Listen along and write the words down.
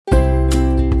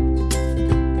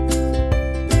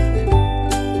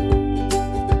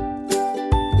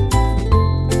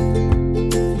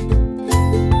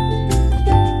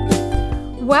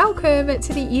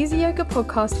to the Easy Yoga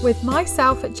podcast with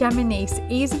myself, Gemma Nice,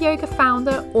 Easy Yoga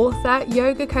founder, author,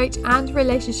 yoga coach, and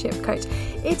relationship coach.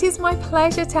 It is my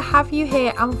pleasure to have you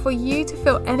here and for you to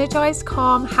feel energized,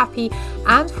 calm, happy,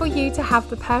 and for you to have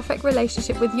the perfect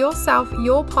relationship with yourself,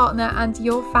 your partner, and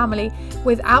your family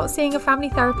without seeing a family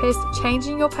therapist,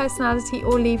 changing your personality,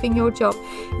 or leaving your job.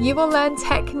 You will learn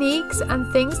techniques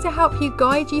and things to help you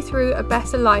guide you through a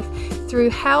better life through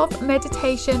health,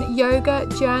 meditation, yoga,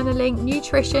 journaling,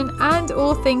 nutrition, and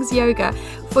all things yoga,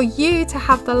 for you to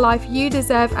have the life you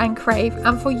deserve and crave,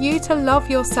 and for you to love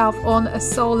yourself on a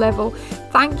soul level.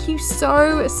 Thank you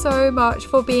so much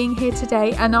for being here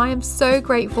today, and I am so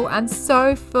grateful and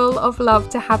so full of love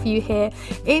to have you here.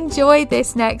 Enjoy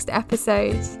this next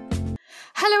episode.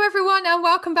 Hello everyone, and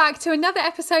welcome back to another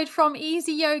episode from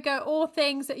Easy Yoga, all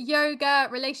things yoga,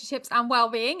 relationships and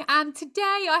well-being. And today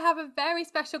I have a very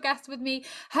special guest with me.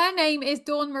 Her name is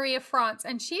Dawn Maria France,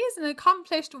 and she is an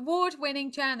accomplished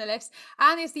award-winning journalist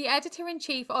and is the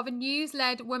editor-in-chief of a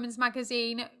news-led women's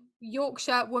magazine,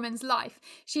 Yorkshire Woman's Life.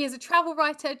 She is a travel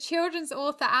writer, children's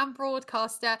author and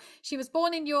broadcaster. She was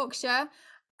born in Yorkshire,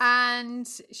 and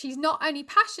she's not only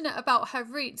passionate about her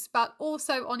roots, but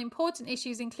also on important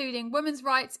issues, including women's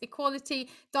rights,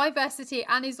 equality, diversity,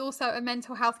 and is also a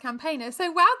mental health campaigner.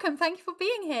 So welcome. Thank you for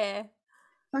being here.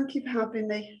 Thank you for having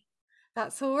me.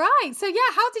 That's all right. So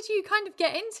yeah, how did you kind of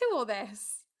get into all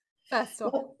this? First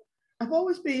of all. Well, I've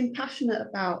always been passionate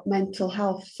about mental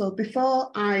health. So before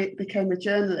I became a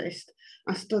journalist,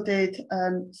 I studied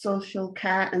social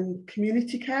care and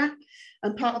community care.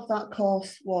 And part of that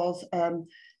course was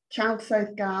child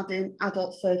safeguarding,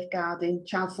 adult safeguarding,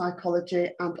 child psychology,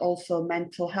 and also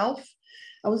mental health.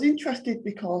 I was interested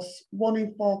because 1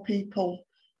 in 4 people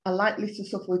are likely to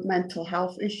suffer with mental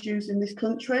health issues in this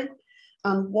country,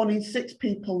 and 1 in 6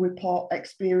 people report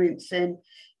experiencing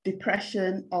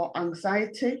depression or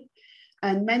anxiety.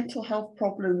 And mental health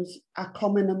problems are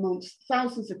common amongst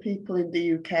thousands of people in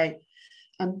the UK.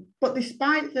 But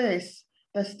despite this,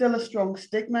 there's still a strong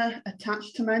stigma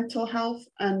attached to mental health,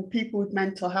 and people with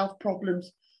mental health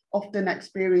problems often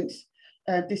experience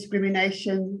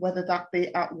discrimination, whether that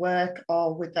be at work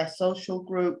or with their social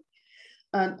group.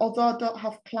 And although I don't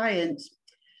have clients,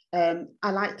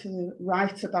 I like to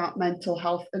write about mental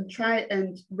health and try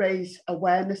and raise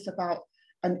awareness about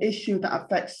an issue that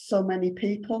affects so many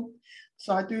people.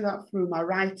 So I do that through my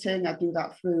writing, I do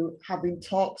that through having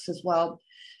talks as well.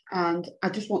 And I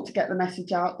just want to get the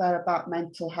message out there about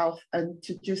mental health and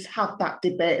to just have that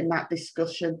debate and that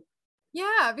discussion.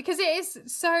 Yeah, because it is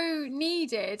so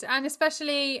needed, and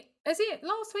especially, is it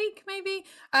last week maybe?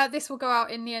 This will go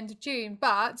out in the end of June,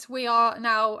 but we are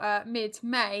now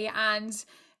mid-May, and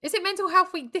is it Mental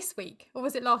Health Week this week, or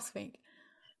was it last week?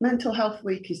 Mental Health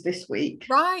Week is this week.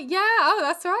 Right, yeah, oh,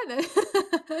 that's all right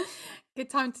then. Good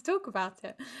time to talk about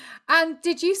it. And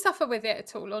did you suffer with it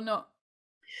at all or not?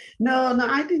 No,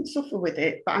 I didn't suffer with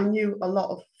it, but I knew a lot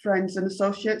of friends and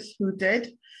associates who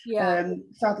did. Yeah.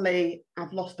 Sadly,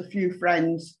 I've lost a few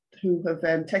friends who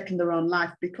have taken their own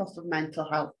life because of mental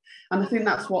health. And I think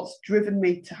that's what's driven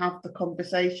me to have the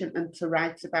conversation and to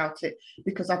write about it,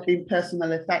 because I've been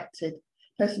personally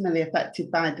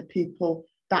affected by the people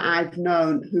that I've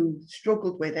known who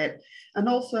struggled with it. And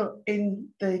also in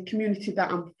the community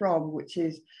that I'm from, which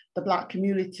is the Black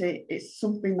community, it's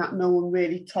something that no one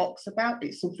really talks about.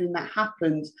 It's something that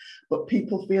happens, but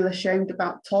people feel ashamed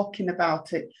about talking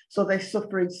about it. So they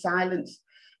suffer in silence.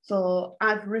 So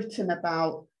I've written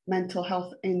about mental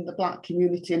health in the Black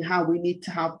community and how we need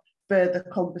to have further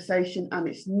conversation, and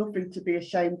it's nothing to be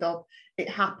ashamed of. It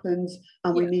happens,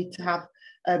 and we need to have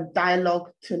dialogue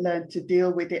to learn to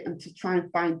deal with it and to try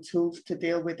and find tools to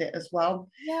deal with it as well.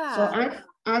 Yeah. So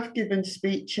I've given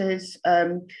speeches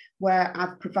where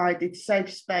I've provided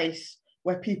safe space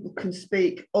where people can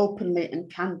speak openly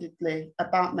and candidly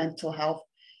about mental health.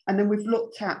 And then we've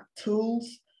looked at tools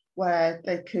where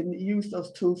they can use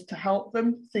those tools to help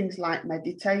them, things like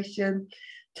meditation,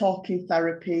 talking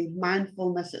therapy,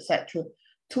 mindfulness, etc.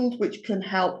 Tools which can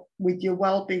help with your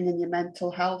well-being and your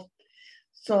mental health.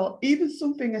 So even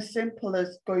something as simple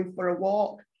as going for a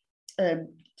walk,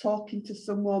 talking to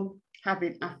someone,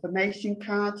 having affirmation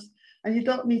cards. And you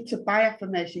don't need to buy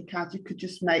affirmation cards. You could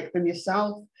just make them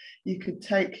yourself. You could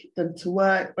take them to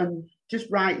work and just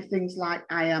write things like,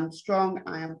 I am strong,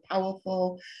 I am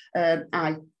powerful,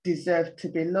 I deserve to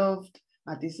be loved,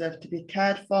 I deserve to be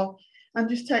cared for. And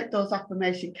just take those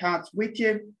affirmation cards with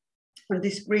you, and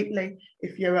discreetly,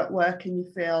 if you're at work and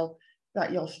you feel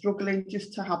that you're struggling,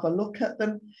 just to have a look at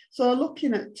them. So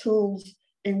looking at tools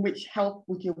in which help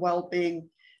with your well-being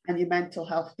and your mental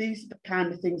health, these are the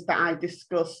kind of things that I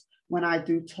discuss when I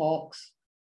do talks.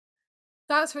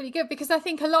 That's really good, because I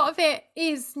think a lot of it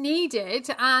is needed,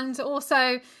 and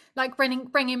also like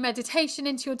bringing meditation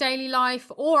into your daily life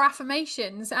or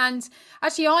affirmations. And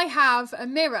actually, I have a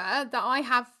mirror that I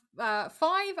have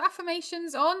 5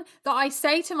 affirmations on that I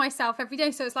say to myself every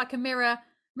day. So it's like a mirror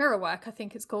work, I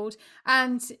think it's called.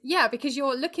 And yeah, because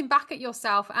you're looking back at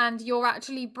yourself and you're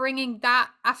actually bringing that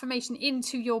affirmation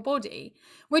into your body.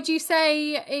 Would you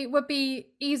say it would be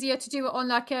easier to do it on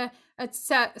like a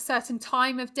certain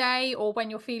time of day, or when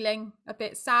you're feeling a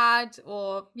bit sad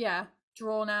or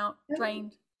drawn out,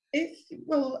 drained? It's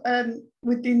well,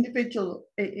 with the individual,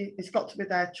 it's got to be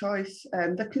their choice.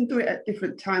 They can do it at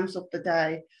different times of the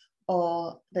day,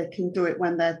 or they can do it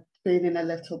when they're feeling a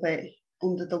little bit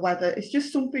under the weather. It's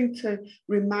just something to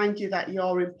remind you that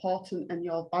you're important and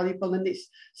you're valuable, and it's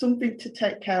something to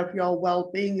take care of your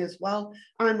well-being as well.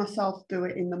 I myself do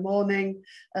it in the morning.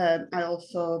 I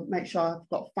also make sure I've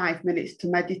got 5 minutes to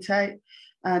meditate,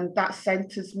 and that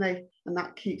centers me and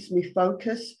that keeps me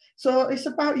focused. So it's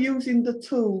about using the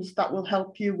tools that will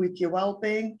help you with your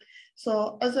well-being.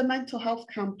 So as a mental health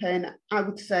campaign, I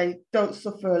would say don't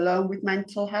suffer alone with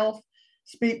mental health.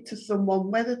 Speak to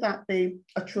someone, whether that be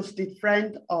a trusted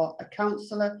friend or a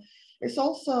counsellor. It's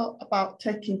also about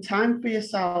taking time for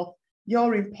yourself.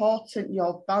 You're important,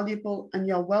 you're valuable, and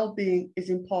your well-being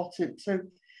is important too.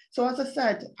 So as I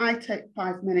said, I take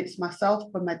 5 minutes myself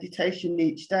for meditation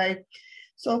each day.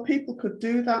 So people could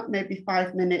do that, maybe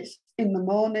 5 minutes in the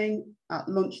morning, at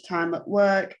lunchtime at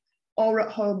work, or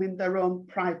at home in their own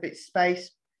private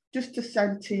space, just to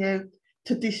center you,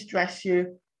 to distress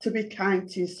you, to be kind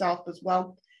to yourself as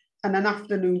well. And an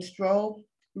afternoon stroll,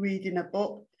 reading a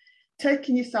book,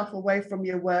 taking yourself away from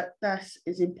your work desk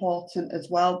is important as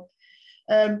well.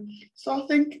 So I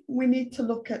think we need to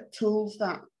look at tools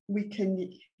that we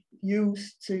can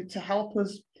use to help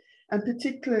us, and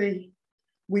particularly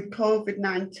with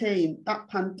COVID-19, that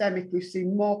pandemic, we've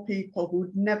seen more people who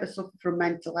would never suffer from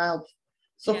mental health,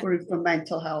 suffering from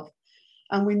mental health.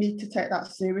 And we need to take that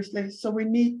seriously. So we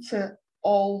need to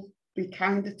all be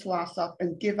kinder to ourselves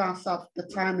and give ourselves the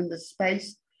time and the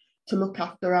space to look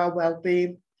after our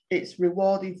well-being. It's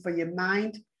rewarding for your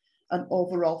mind and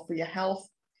overall for your health.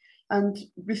 And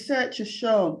research has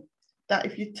shown that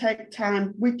if you take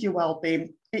time with your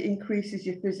well-being, it increases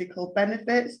your physical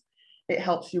benefits. It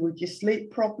helps you with your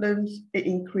sleep problems. It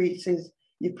increases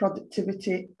your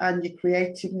productivity and your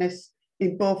creativeness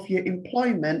in both your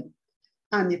employment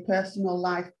and your personal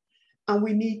life. And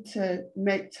we need to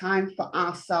make time for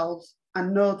ourselves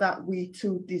and know that we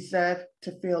too deserve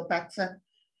to feel better,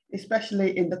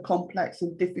 especially in the complex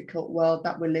and difficult world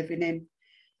that we're living in.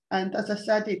 And as I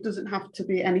said, it doesn't have to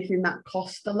be anything that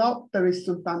costs a lot. There is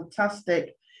some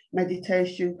fantastic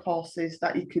meditation courses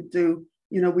that you could do,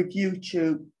 with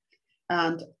YouTube,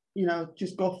 and,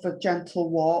 just go for gentle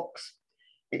walks.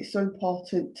 It's so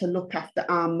important to look after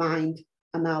our mind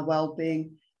and our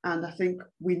well-being. And I think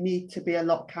we need to be a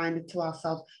lot kinder to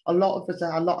ourselves. A lot of us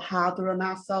are a lot harder on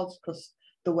ourselves because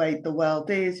the way the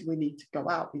world is, we need to go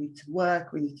out, we need to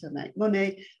work, we need to make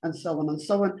money, and so on and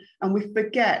so on. And we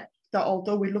forget that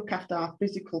although we look after our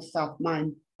physical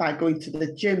self-mind by going to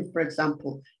the gym, for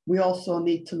example, we also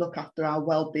need to look after our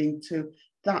well-being too.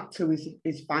 That too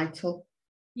is vital.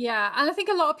 Yeah, and I think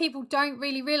a lot of people don't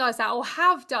really realise that, or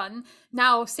have done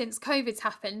now since COVID's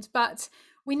happened, but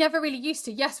we never really used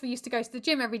to. Yes, we used to go to the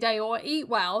gym every day or eat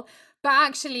well, but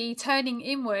actually turning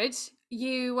inward,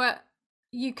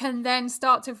 you can then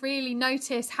start to really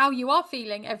notice how you are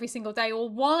feeling every single day, or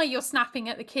why you're snapping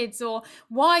at the kids, or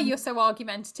why you're so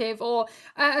argumentative, or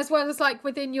as well as like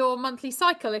within your monthly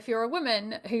cycle, if you're a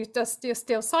woman who does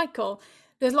still cycle,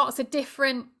 there's lots of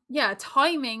different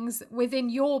timings within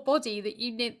your body that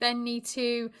you then need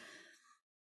to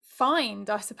find,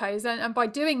 I suppose, and by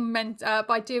doing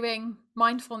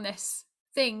mindfulness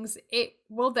things, it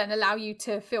will then allow you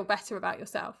to feel better about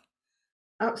yourself.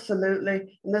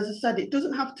 Absolutely. And as I said, it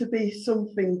doesn't have to be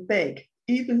something big.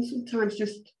 Even sometimes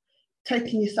just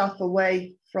taking yourself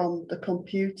away from the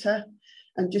computer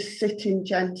and just sitting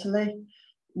gently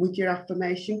with your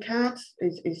affirmation cards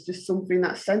is just something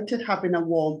that's centered. Having a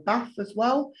warm bath as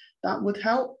well, that would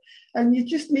help. And you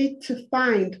just need to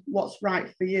find what's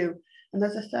right for you. And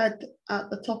as I said at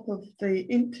the top of the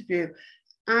interview,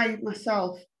 I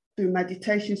myself do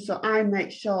meditation, so I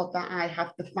make sure that I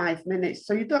have the 5 minutes.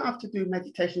 So you don't have to do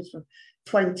meditations for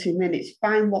 20 minutes.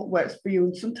 Find what works for you.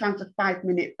 And sometimes a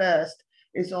 5-minute burst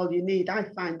is all you need. I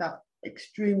find that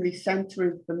extremely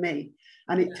centering for me,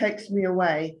 and it takes me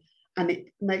away, and it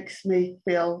makes me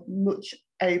feel much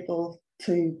able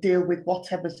to deal with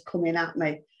whatever's coming at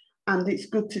me. And it's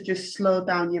good to just slow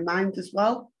down your mind as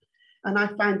well. And I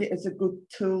find it as a good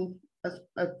tool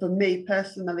for me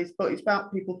personally, but it's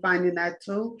about people finding their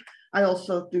tool. I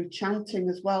also do chanting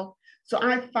as well. So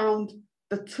I found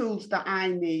the tools that I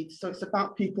need. So it's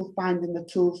about people finding the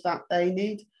tools that they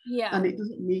need. Yeah. And it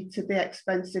doesn't need to be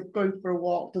expensive. Going for a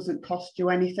walk doesn't cost you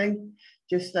anything.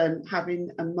 Just having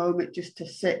a moment just to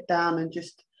sit down and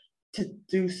just to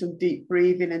do some deep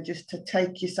breathing and just to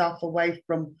take yourself away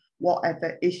from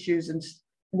whatever issues. And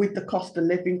with the cost of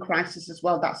living crisis as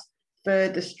well, that's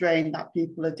further strain that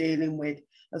people are dealing with,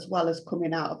 as well as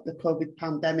coming out of the COVID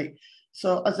pandemic.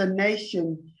 So as a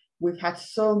nation, we've had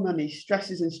so many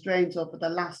stresses and strains over the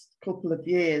last couple of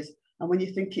years. And when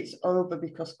you think it's over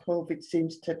because COVID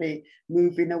seems to be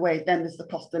moving away, then there's the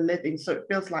cost of living. So it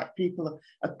feels like people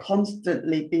are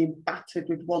constantly being battered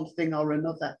with one thing or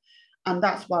another. And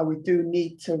that's why we do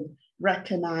need to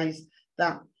recognise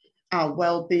that our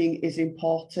well-being is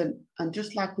important. And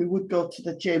just like we would go to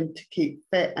the gym to keep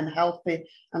fit and healthy,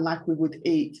 and like we would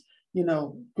eat, you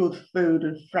know, good food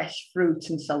and fresh fruit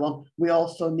and so on, we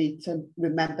also need to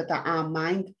remember that our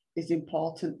mind is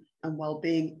important and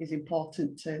well-being is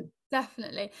important too.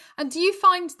 Definitely. And do you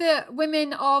find that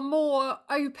women are more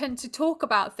open to talk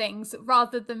about things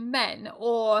rather than men,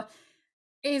 or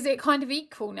is it kind of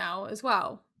equal now as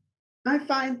well? I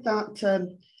find that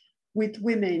with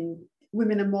women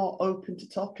are more open to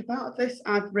talk about this.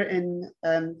 I've written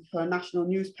for a national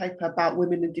newspaper about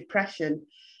women and depression,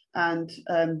 and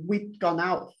we'd gone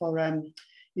out for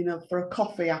for a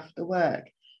coffee after work,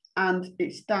 and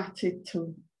it started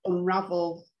to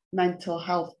unravel mental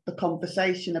health. The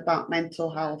conversation about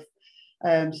mental health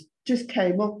just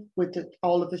came up with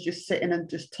all of us just sitting and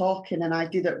just talking, and I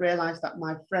didn't realize that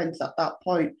my friends at that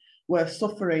point were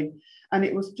suffering, and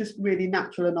it was just really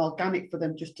natural and organic for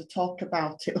them just to talk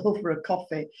about it over a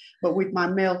coffee. But with my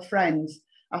male friends,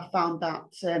 I found that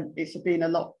it's been a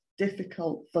lot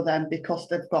difficult for them because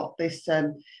they've got this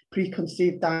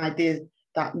preconceived idea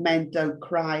that men don't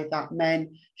cry, that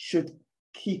men should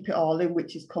keep it all in,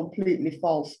 which is completely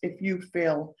false. If you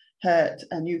feel hurt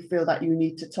and you feel that you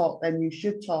need to talk, then you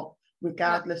should talk,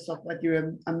 regardless of whether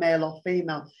you're a male or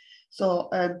female. So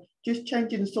just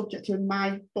changing the subject in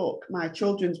my book, my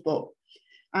children's book,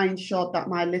 I ensured that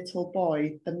my little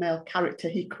boy, the male character,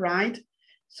 he cried.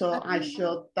 So I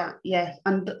showed that, yes.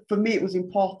 And for me, it was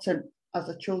important as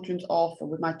a children's author,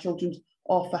 with my children's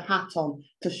author hat on,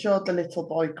 to show the little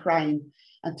boy crying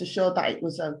and to show that it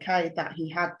was okay, that he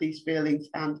had these feelings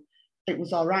and it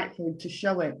was all right for him to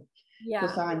show it.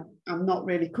 Because I'm not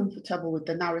really comfortable with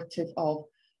the narrative of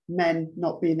men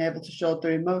not being able to show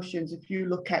their emotions. If you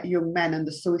look at young men and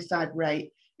the suicide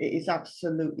rate, it is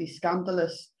absolutely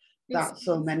scandalous that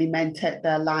so many men take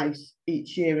their lives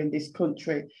each year in this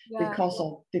country because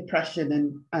of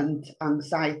depression and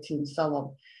anxiety and so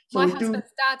on. So my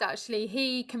husband's dad, actually,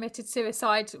 he committed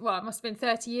suicide, well, it must have been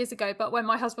 30 years ago, but when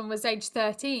my husband was age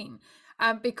 13,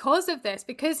 because of this,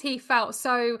 because he felt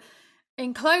so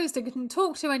enclosed and couldn't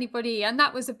talk to anybody, and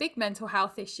that was a big mental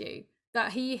health issue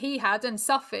that he had and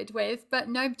suffered with, but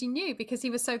nobody knew because he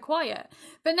was so quiet.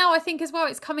 But now I think as well,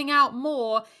 it's coming out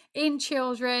more in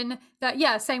children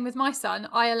that, same with my son,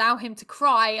 I allow him to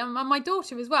cry, and my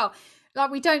daughter as well. Like,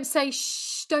 we don't say,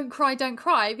 shh, don't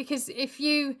cry, because if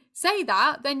you say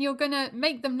that, then you're going to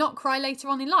make them not cry later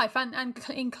on in life and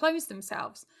enclose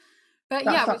themselves. But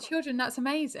with children, that's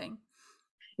amazing.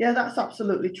 Yeah, that's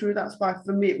absolutely true. That's why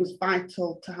for me, it was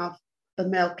vital to have the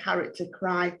male character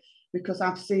cry, because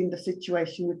I've seen the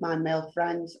situation with my male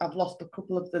friends. I've lost a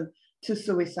couple of them to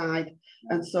suicide.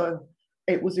 And so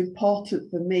it was important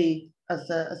for me as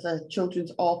a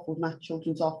children's author, with my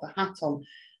children's author hat on,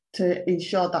 to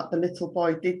ensure that the little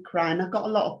boy did cry. And I got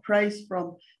a lot of praise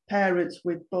from parents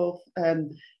with both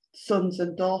sons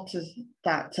and daughters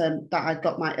that I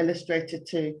got my illustrator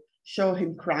to show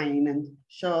him crying and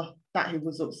show that he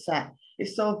was upset.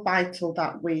 It's so vital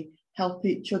that we help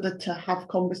each other to have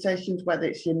conversations, whether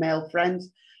it's your male friends.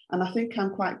 And I think I'm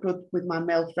quite good with my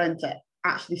male friends at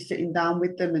actually sitting down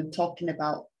with them and talking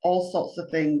about all sorts of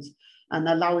things and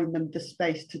allowing them the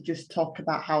space to just talk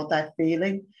about how they're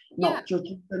feeling, not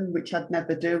judging them, which I'd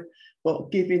never do,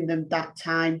 but giving them that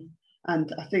time.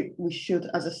 And I think we should,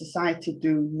 as a society,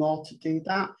 do more to do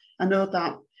that. I know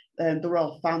that the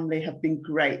Royal Family have been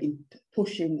great in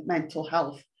pushing mental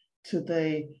health to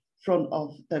the front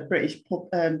of the British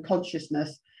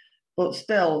consciousness, but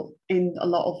still in a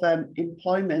lot of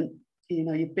employment,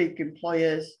 your big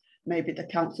employers, maybe the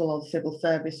council or the civil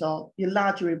service, or your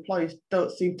larger employers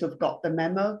don't seem to have got the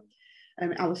memo.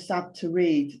 I was sad to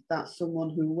read that someone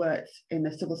who worked in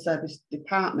the civil service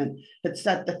department had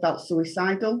said they felt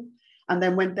suicidal. And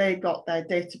then when they got their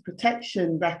data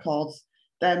protection records,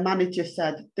 their manager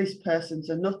said, this person's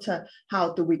a nutter,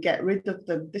 how do we get rid of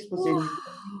them? This was in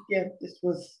media, this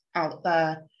was out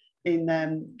there in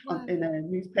a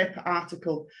newspaper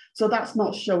article. So that's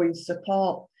not showing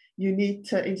support. You need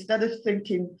to, instead of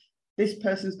thinking this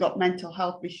person's got mental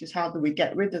health issues, how do we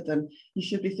get rid of them? You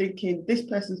should be thinking this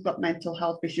person's got mental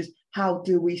health issues, how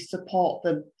do we support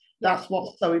them? That's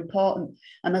what's so important.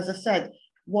 And as I said,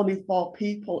 1 in 4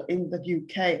 people in the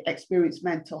UK experience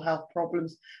mental health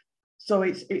problems. So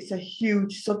it's a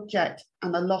huge subject,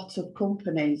 and a lot of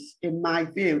companies, in my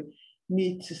view,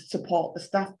 need to support the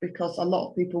staff, because a lot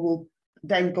of people will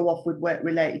then go off with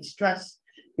work-related stress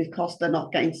because they're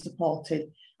not getting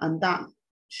supported. And that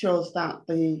shows that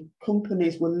the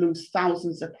companies will lose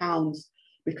thousands of pounds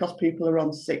because people are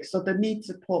on sick. So they need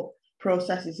to put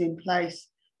processes in place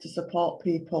to support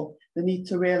people. They need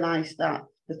to realise that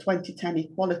the 2010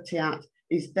 Equality Act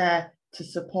is there to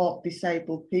support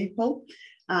disabled people,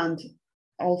 and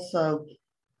also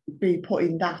be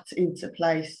putting that into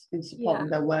place in supporting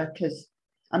their workers.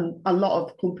 And a lot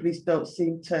of companies don't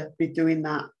seem to be doing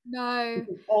that. No.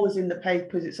 It's always in the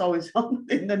papers, it's always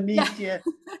in the media.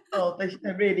 So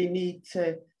they really need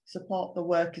to support the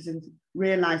workers and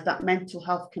realise that mental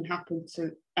health can happen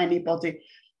to anybody.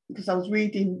 Because I was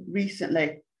reading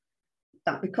recently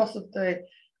that because of the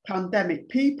pandemic,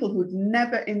 people who'd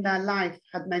never in their life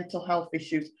had mental health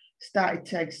issues started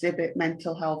to exhibit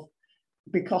mental health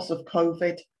because of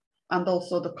COVID. And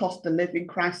also the cost of living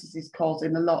crisis is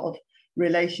causing a lot of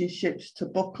relationships to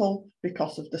buckle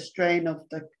because of the strain of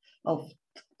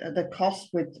the cost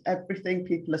with everything.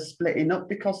 People are splitting up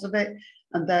because of it,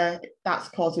 and that's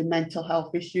causing mental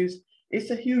health issues. It's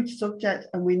a huge subject,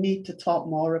 and we need to talk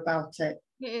more about it.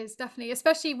 It is, definitely,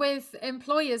 especially with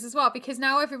employers as well, because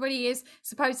now everybody is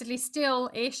supposedly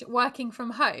still-ish working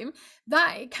from home.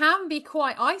 That it can be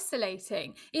quite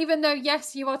isolating, even though,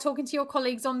 yes, you are talking to your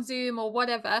colleagues on Zoom or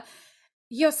whatever.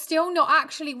 You're still not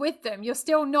actually with them. You're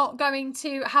still not going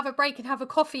to have a break and have a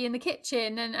coffee in the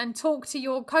kitchen and talk to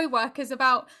your co-workers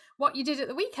about what you did at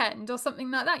the weekend or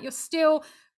something like that. You're still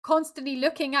constantly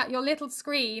looking at your little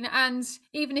screen. And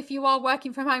even if you are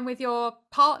working from home with your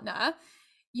partner,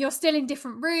 you're still in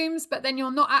different rooms, but then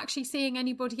you're not actually seeing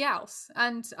anybody else.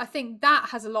 And I think that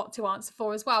has a lot to answer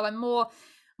for as well. And more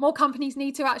companies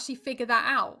need to actually figure that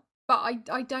out. But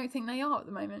I don't think they are at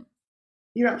the moment.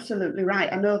 You're absolutely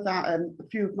right. I know that a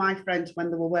few of my friends, when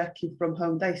they were working from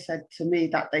home, they said to me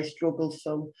that they struggled.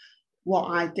 So what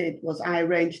I did was I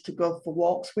arranged to go for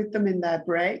walks with them in their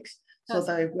breaks. So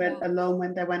they weren't alone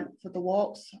when they went for the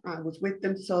walks. I was with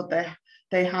them, so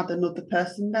they had another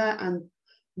person there. And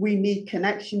we need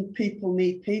connection. People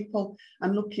need people.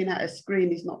 And looking at a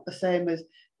screen is not the same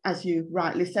as you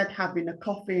rightly said, having a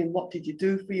coffee and what did you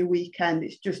do for your weekend.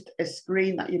 It's just a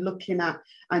screen that you're looking at,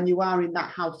 and you are in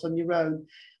that house on your own,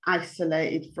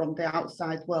 isolated from the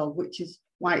outside world, which is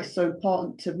why it's so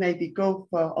important to maybe go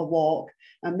for a walk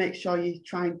and make sure you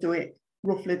try and do it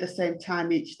roughly the same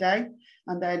time each day.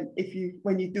 And then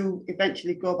when you do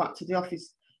eventually go back to the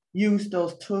office, use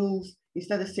those tools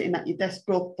instead of sitting at your desk.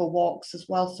 Go for walks as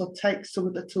well. So take some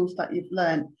of the tools that you've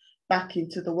learned back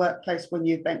into the workplace when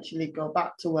you eventually go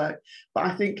back to work. But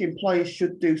I think employers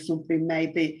should do something.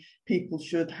 Maybe people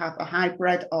should have a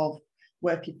hybrid of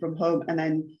working from home and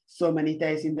then so many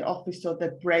days in the office, so they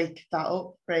break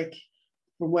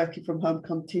from working from home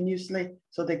continuously,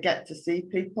 so they get to see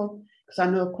people. Because I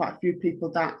know quite a few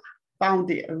people that found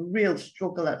it a real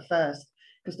struggle at first,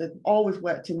 because they've always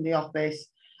worked in the office,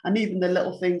 and even the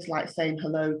little things like saying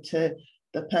hello to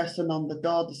the person on the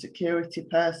door, the security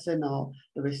person or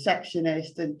the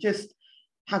receptionist, and just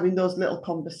having those little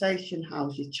conversations.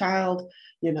 How's your child?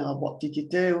 What did you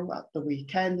do at the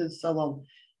weekend and so on.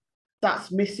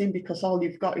 That's missing because all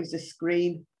you've got is a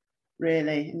screen,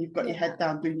 really, and you've got your head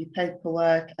down doing your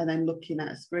paperwork and then looking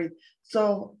at a screen.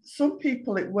 So some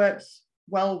people it works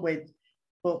well with,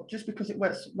 but just because it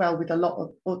works well with a lot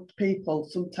of other people,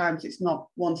 sometimes it's not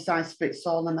one size fits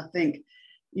all. And I think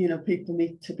people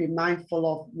need to be mindful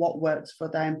of what works for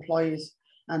their employers,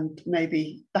 and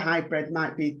maybe the hybrid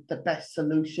might be the best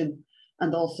solution.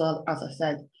 And also, as I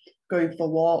said, going for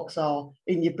walks or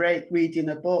in your break, reading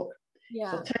a book.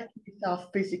 So taking yourself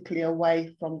physically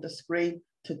away from the screen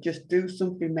to just do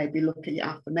something, maybe look at your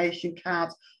affirmation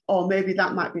cards, or maybe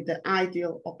that might be the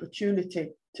ideal opportunity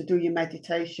to do your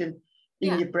meditation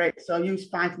in your break. So use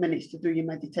 5 minutes to do your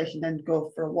meditation, then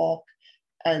go for a walk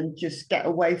and just get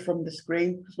away from the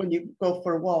screen. Because when you go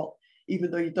for a walk,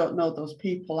 even though you don't know those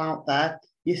people out there,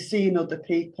 you're seeing other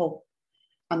people,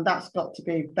 and that's got to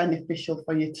be beneficial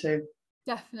for you too.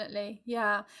 Definitely,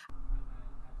 yeah.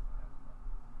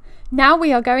 Now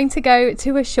we are going to go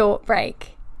to a short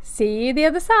break. See you the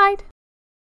other side.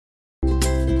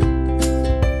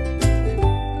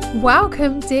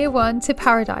 Welcome, dear one, to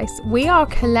Paradise. We are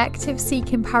collective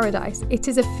seeking paradise. It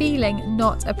is a feeling,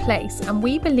 not a place, and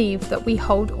we believe that we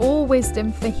hold all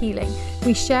wisdom for healing.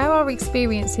 We share our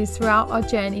experiences throughout our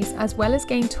journeys, as well as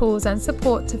gain tools and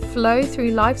support to flow through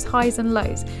life's highs and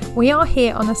lows. We are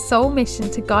here on a soul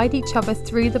mission to guide each other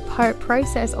through the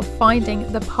process of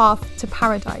finding the path to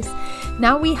paradise.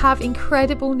 Now we have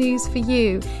incredible news for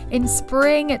you. In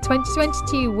spring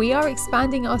 2022, we are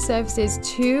expanding our services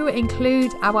to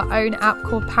include our own app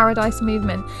called Paradise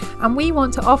Movement, and we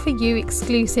want to offer you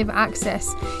exclusive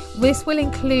access. This will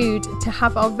include to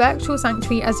have our virtual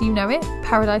sanctuary as you know it,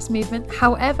 Paradise Movement.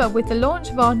 However, with the launch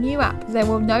of our new app, there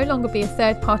will no longer be a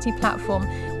third-party platform.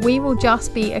 We will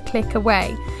just be a click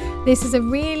away. This is a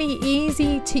really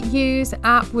easy to use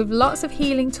app with lots of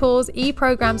healing tools,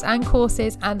 e-programs and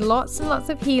courses, and lots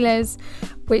of healers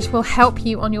which will help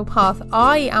you on your path.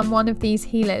 I am one of these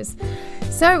healers.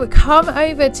 So come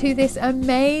over to this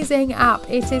amazing app.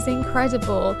 It is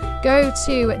incredible. Go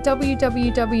to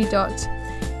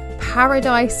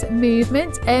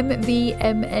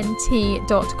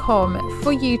www.paradisemovement.com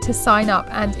for you to sign up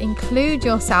and include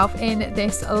yourself in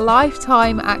this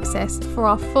lifetime access for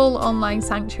our full online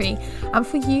sanctuary and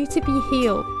for you to be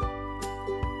healed.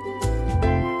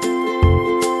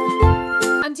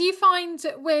 And do you find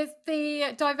with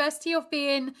the diversity of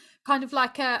being kind of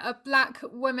like a black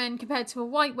woman compared to a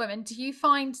white woman, do you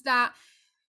find that,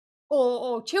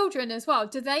 or children as well,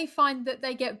 do they find that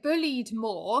they get bullied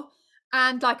more?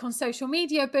 And like on social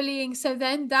media bullying, so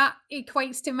then that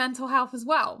equates to mental health as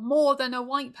well, more than a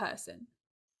white person?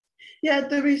 Yeah,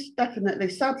 there is definitely,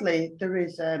 sadly, there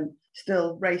is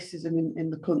still racism in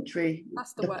the country.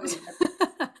 That's the word.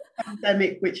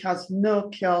 Pandemic, which has no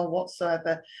cure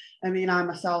whatsoever. I mean, I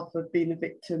myself have been a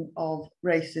victim of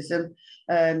racism,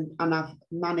 and I've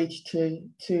managed to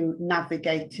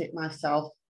navigate it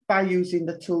myself by using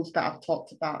the tools that I've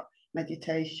talked about,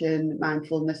 meditation,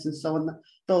 mindfulness, and so on.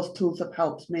 Those tools have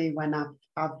helped me when I've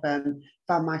found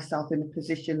myself in a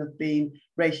position of being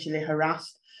racially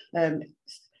harassed. A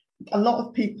lot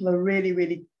of people are really,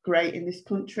 really great in this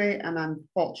country, and I'm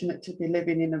fortunate to be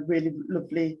living in a really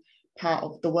lovely part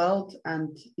of the world.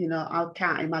 And, you know, I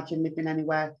can't imagine living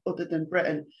anywhere other than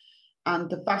Britain. And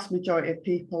the vast majority of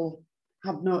people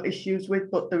have no issues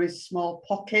with, but there is small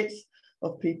pockets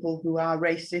of people who are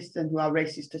racist and who are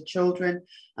racist to children,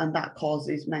 and that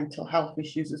causes mental health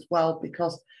issues as well.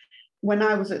 Because when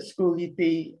I was at school, you'd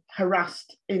be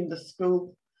harassed in the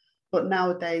school, but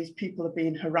nowadays people are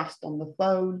being harassed on the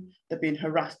phone, they're being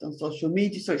harassed on social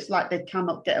media, so it's like they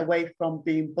cannot get away from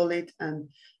being bullied and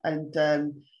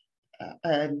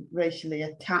racially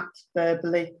attacked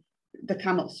verbally. They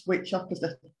cannot switch off because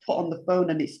they're put on the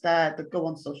phone and it's there. They go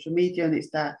on social media and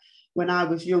it's there. When I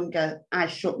was younger, I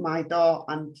shut my door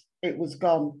and it was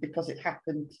gone because it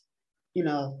happened, you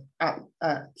know, at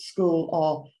school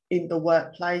or in the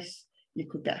workplace. You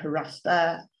could get harassed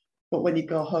there, but when you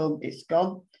go home, it's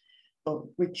gone. But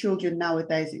with children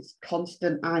nowadays, it's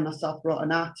constant. I myself wrote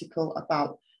an article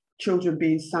about children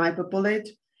being cyberbullied,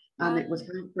 and it was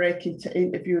heartbreaking to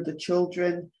interview the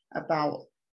children about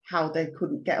how they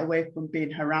couldn't get away from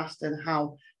being harassed and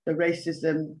how the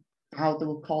racism, how they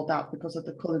were called out because of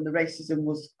the colour, and the racism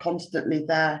was constantly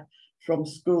there from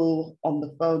school, on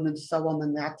the phone and so on,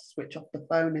 and they had to switch off the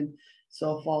phone and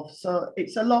so forth. So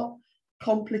it's a lot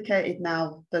complicated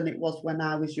now than it was when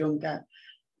I was younger.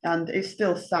 And it's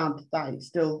still sad that it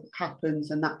still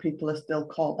happens and that people are still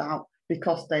called out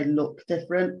because they look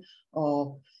different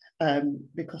or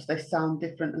because they sound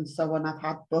different and so on. I've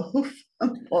had both,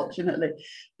 unfortunately.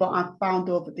 But I've found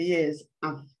over the years,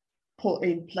 I've put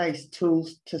in place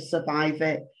tools to survive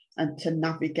it and to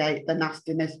navigate the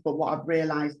nastiness. But what I've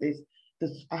realised is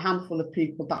there's a handful of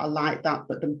people that are like that,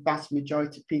 but the vast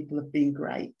majority of people have been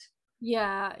great.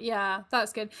 Yeah,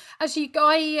 that's good. Actually,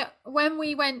 when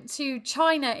we went to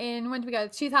China when did we go?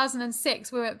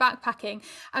 2006, we went backpacking.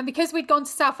 And because we'd gone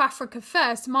to South Africa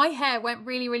first, my hair went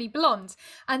really, really blonde.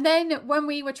 And then when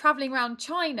we were traveling around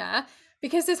China,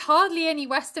 because there's hardly any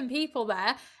Western people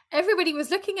there, everybody was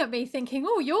looking at me thinking,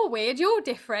 oh, you're weird, you're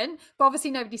different. But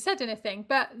obviously nobody said anything.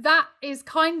 But that is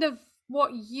kind of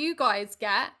what you guys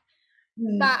get.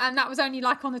 And that was only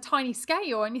like on a tiny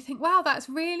scale. And you think, wow, that's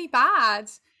really bad.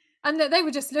 And they were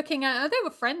just looking at, they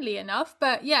were friendly enough,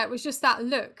 but yeah, it was just that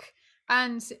look.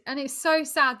 And it's so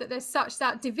sad that there's such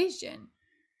that division,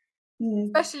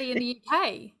 especially in the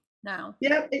UK now.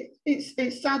 Yeah,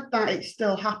 it's sad that it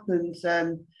still happens.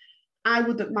 I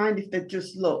wouldn't mind if they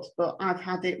just looked, but I've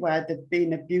had it where they've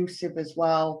been abusive as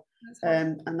well.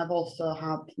 And I've also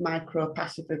had micro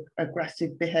passive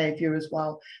aggressive behaviour as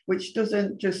well, which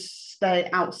doesn't just stay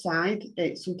outside.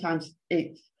 It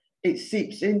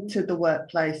seeps into the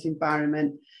workplace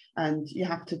environment, and you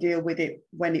have to deal with it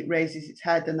when it raises its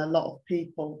head. And a lot of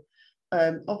people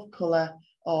of colour,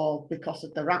 or because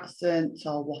of their accent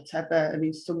or whatever. I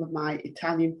mean, some of my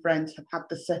Italian friends have had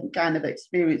the same kind of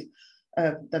experience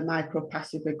of the micro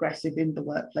passive aggressive in the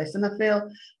workplace. And I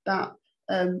feel that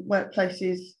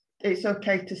workplaces, it's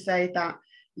okay to say that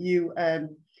you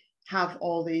have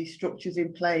all these structures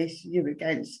in place, you're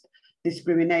against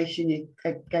discrimination,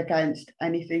 you're against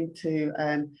anything to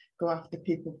go after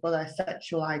people for their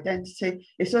sexual identity.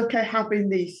 It's okay having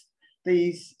these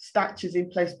statutes in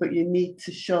place, but you need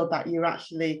to show that you're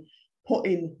actually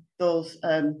putting those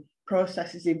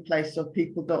processes in place so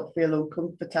people don't feel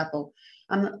uncomfortable.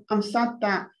 And I'm sad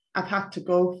that I've had to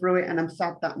go through it, and I'm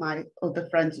sad that my other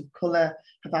friends of colour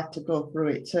have had to go through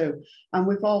it too. And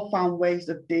we've all found ways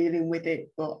of dealing with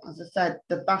it, but as I said,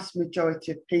 the vast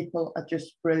majority of people are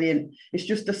just brilliant. It's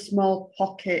just a small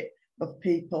pocket of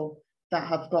people that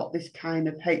have got this kind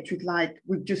of hatred, like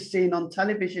we've just seen on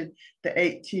television, the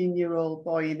 18-year-old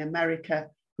boy in America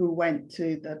who went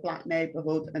to the black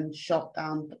neighborhood and shot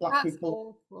down the black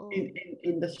people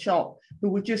in the shop, who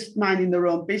were just minding their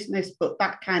own business. But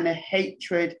that kind of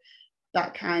hatred,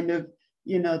 that kind of,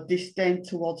 disdain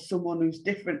towards someone who's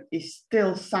different is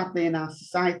still sadly in our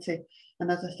society. And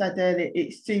as I said earlier,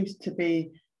 it seems to be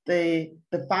the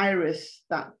virus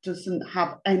that doesn't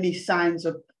have any signs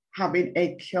of having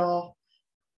a cure.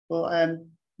 But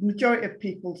majority of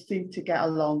people seem to get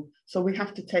along. So we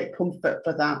have to take comfort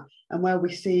for that. And where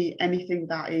we see anything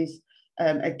that is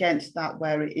against that,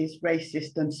 where it is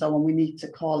racist and so on, we need to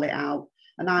call it out.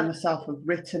 And I myself have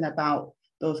written about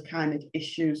those kind of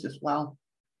issues as well.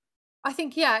 I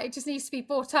think, it just needs to be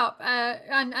brought up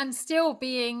and still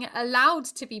being allowed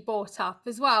to be brought up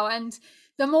as well. And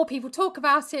the more people talk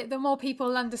about it, the more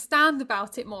people understand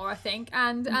about it more, I think,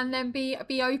 and then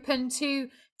be open to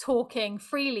talking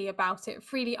freely about it,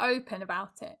 freely open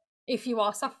about it, if you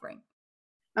are suffering.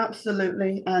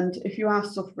 Absolutely. And if you are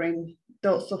suffering,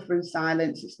 don't suffer in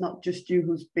silence. It's not just you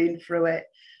who's been through it.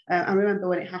 I remember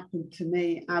when it happened to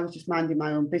me, I was just minding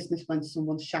my own business when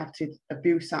someone shouted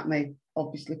abuse at me,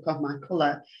 obviously because of my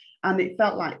colour, and it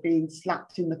felt like being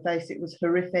slapped in the face. It was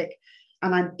horrific,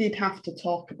 and I did have to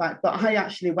talk about it, but I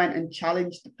actually went and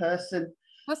challenged the person.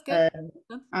 That's good.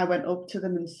 I went up to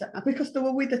them and said, because they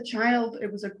were with a child,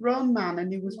 it was a grown man,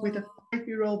 and he was with a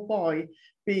 5-year-old boy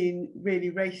being really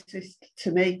racist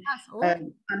to me.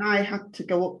 And I had to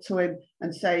go up to him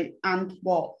and say, and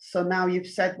what? So now you've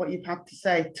said what you've had to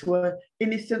say to an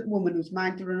innocent woman who's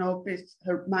minding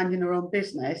her own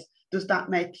business. Does that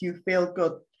make you feel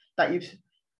good that you've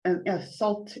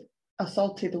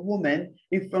assaulted a woman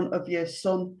in front of your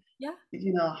son? Yeah.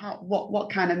 What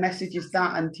kind of message is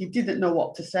that? And he didn't know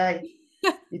what to say.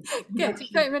 Good to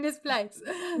put him in his place.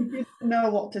 He didn't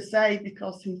know what to say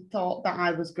because he thought that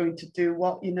I was going to do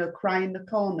cry in the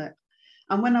corner.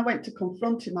 And when I went to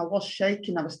confront him, I was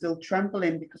shaking. I was still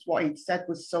trembling because what he'd said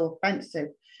was so offensive.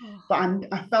 But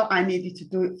I felt I needed to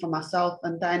do it for myself.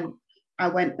 And then I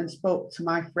went and spoke to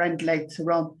my friend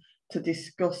later on to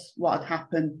discuss what had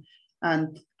happened.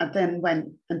 And I then went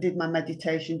and did my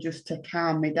meditation just to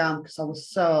calm me down, because I was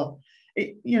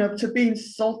to be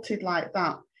insulted like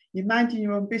that. You're minding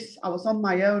your own business. I was on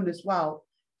my own as well.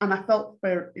 And I felt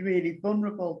really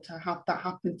vulnerable to have that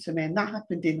happen to me. And that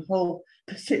happened in Hull,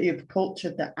 the city of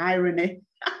culture, the irony.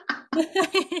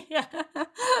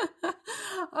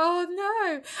 Oh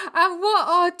no. And what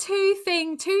are two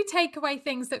takeaway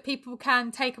things that people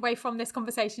can take away from this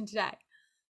conversation today?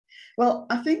 Well,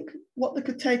 I think what they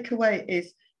could take away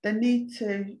is they need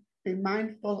to be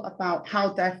mindful about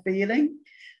how they're feeling,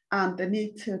 and they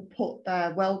need to put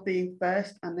their well-being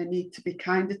first, and they need to be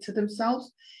kinder to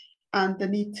themselves, and they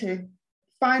need to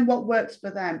find what works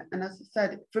for them. And as I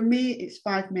said, for me, it's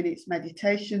 5 minutes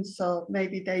meditation. So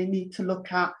maybe they need to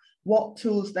look at what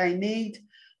tools they need.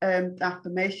 The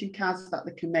affirmation cards that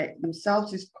they can make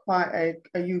themselves is quite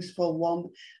a useful one.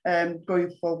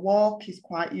 Going for a walk is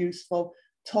quite useful.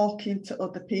 Talking to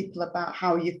other people about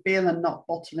how you feel and not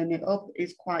bottling it up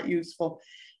is quite useful.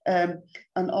 And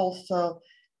also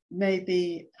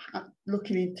maybe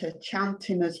looking into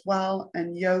chanting as well,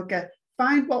 and yoga.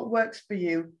 Find what works for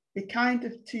you. Be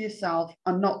kind to yourself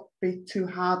and not be too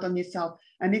hard on yourself.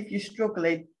 And if you're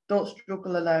struggling, don't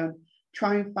struggle alone.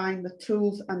 Try and find the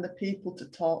tools and the people to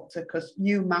talk to, because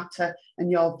you matter and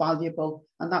you're valuable.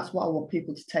 And that's what I want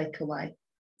people to take away.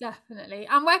 Definitely.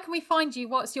 And where can we find you?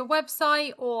 What's your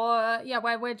website, or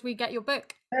where do we get your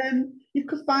book? You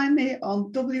could find me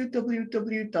on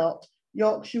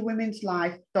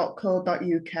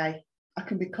www.yorkshirewomen'slife.co.uk. I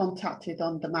can be contacted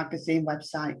on the magazine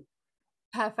website.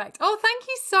 Perfect. Oh, thank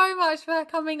you so much for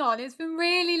coming on. It's been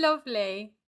really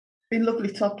lovely. Been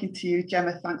lovely talking to you,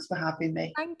 Gemma. Thanks for having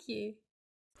me. Thank you.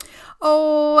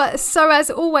 Oh, so as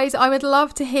always, I would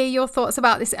love to hear your thoughts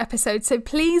about this episode. So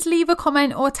please leave a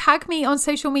comment or tag me on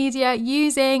social media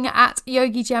using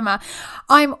 @YogiGemma.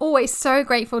 I'm always so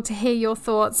grateful to hear your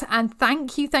thoughts, and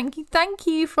thank you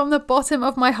from the bottom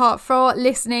of my heart for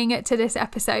listening to this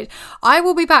episode. I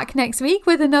will be back next week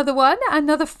with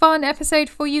another fun episode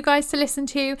for you guys to listen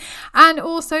to. And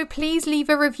also please leave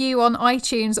a review on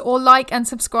iTunes or like and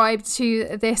subscribe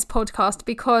to this podcast,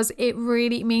 because it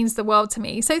really means the world to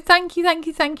me. So thank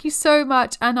you so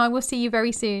much, and I will see you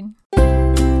very soon.